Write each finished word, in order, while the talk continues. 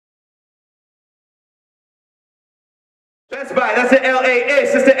Best Buy, that's the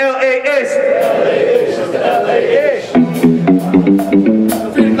L.A.-ish, it's the L.A.-ish. L.A.-ish, it's the L.A.-ish.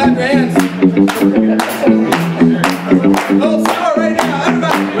 Feel free to clap your hands. Oh, score right now,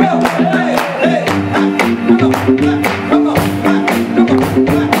 everybody, go! Hey, hey, come on, clap, come on, clap, come on,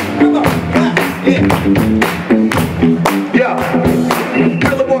 clap, come on, clap, yeah.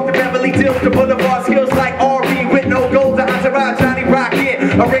 Killer walk to Beverly Dillz, the boulevard skills like R.E. with no gold, the entourage, Johnny Rocket,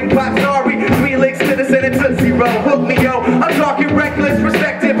 a ring pop story, 3 licks to the center to 0. Hook me, yo, I'm talking reckless,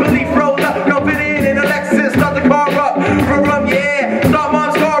 perspective, belief, roll up, jumping in a Lexus, start the car up, rum, yeah, start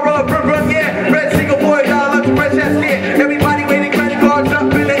mom's car up, rum, yeah, red single boy, dollar to fresh ass kid, everybody waiting, credit cards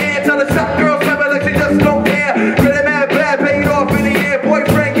up in the air, tell the shop girls, never like they just don't care, credit mad, bad, paid off in the air,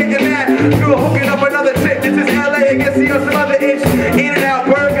 boyfriend getting mad, you hooking up another chick, this is LA, I guess see on some other ish, in and out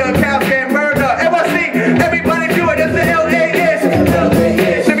burger, cows can murder, NYC, everybody do it, that's the L.A.-ish,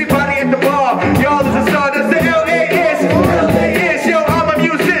 L.A.-ish, everybody at the bar, y'all is a star, that's the L.A.-ish, L.A.-ish, yo, I'm a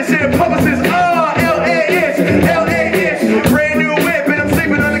musician, publicist, L.A.-ish, L.A.-ish, brand new whip and I'm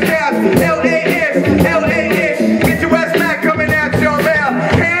sleeping on the couch, L.A.-ish, L.A.-ish, get your ass back coming at your mouth,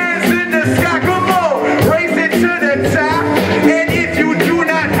 hands in the sky, come on, raise it to the top, and if you do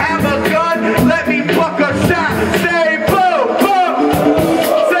not have a gun, let me fuck a shot, say boom, boom,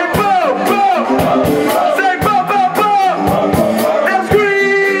 say boom, boom, say boom, boom, boom, now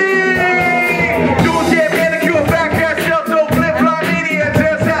scream, dual jam, manicure, back hair, shelter, flip, fly, media,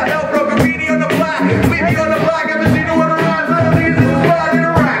 just out, help, broken beanie on the block, leave me on the block, haven't seen no one around, so I think this is wild in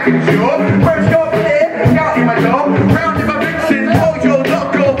a rocket, sure, first go for there, out in my door, round in my vixen, oh, yo,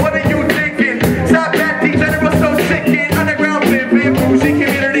 loco, what are you thinking, stop that, degenerate, so sickin', underground, pimpin', bougie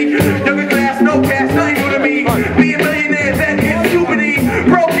community, younger class, no cash, nothing new to me, being millionaires, that is stupidity,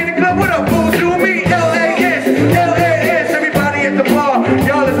 broke in the club, what up, fools do me, L.A.-ish, L.A.-ish, everybody at the bar,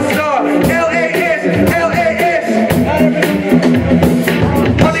 y'all is a star, L.A.-ish, L.A.-ish,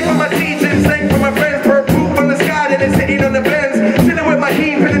 money for my teachers, thanks for my friends, per poop from the sky, that is hitting on the bends, sitting with my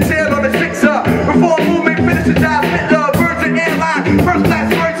heat, pin the tail on the sixer, reform movement, finish the job, Hitler, Virgin Airline, first class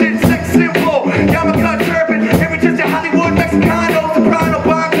merchant, sex symbol, Yamaka turban, every just your Hollywood, Mexicano, soprano,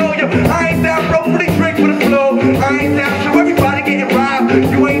 bongo, yo, I ain't that broke for these drinks for the flow, I ain't that, so everybody getting robbed,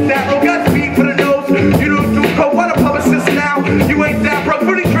 you ain't that broke, got speed for the nose, you don't do coke, what a publicist now, you ain't that broke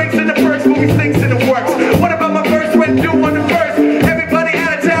for these drinks in the purse, movie stinks in the works, what about my verse when doing the first, everybody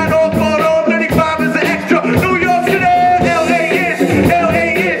out of town, all called on, 35 is an extra, New York City, L.A.-ish,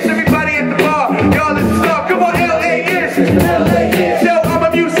 L.A.-ish, everybody at the bar, y'all is a star, come on, L.A.-ish, L.A.-ish, yo, I'm a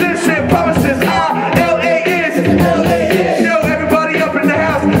musician, publicist, L.A.-ish, L.A.-ish, yo, everybody up in the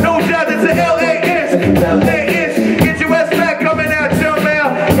house, no doubt it's a L.A.-ish, L.A.-ish, get your ass back coming out your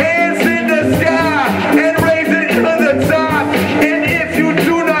mouth, hands in the sky, and raise it to the top, and if you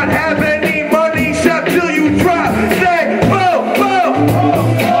do not have any money, shout till you drop, say boom, boom,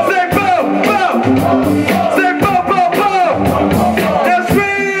 say boom, boom, say boom, boom, boom, now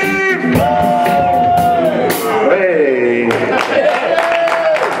scream, hey,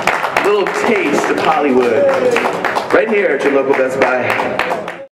 little taste of Hollywood, right here at your local Best Buy.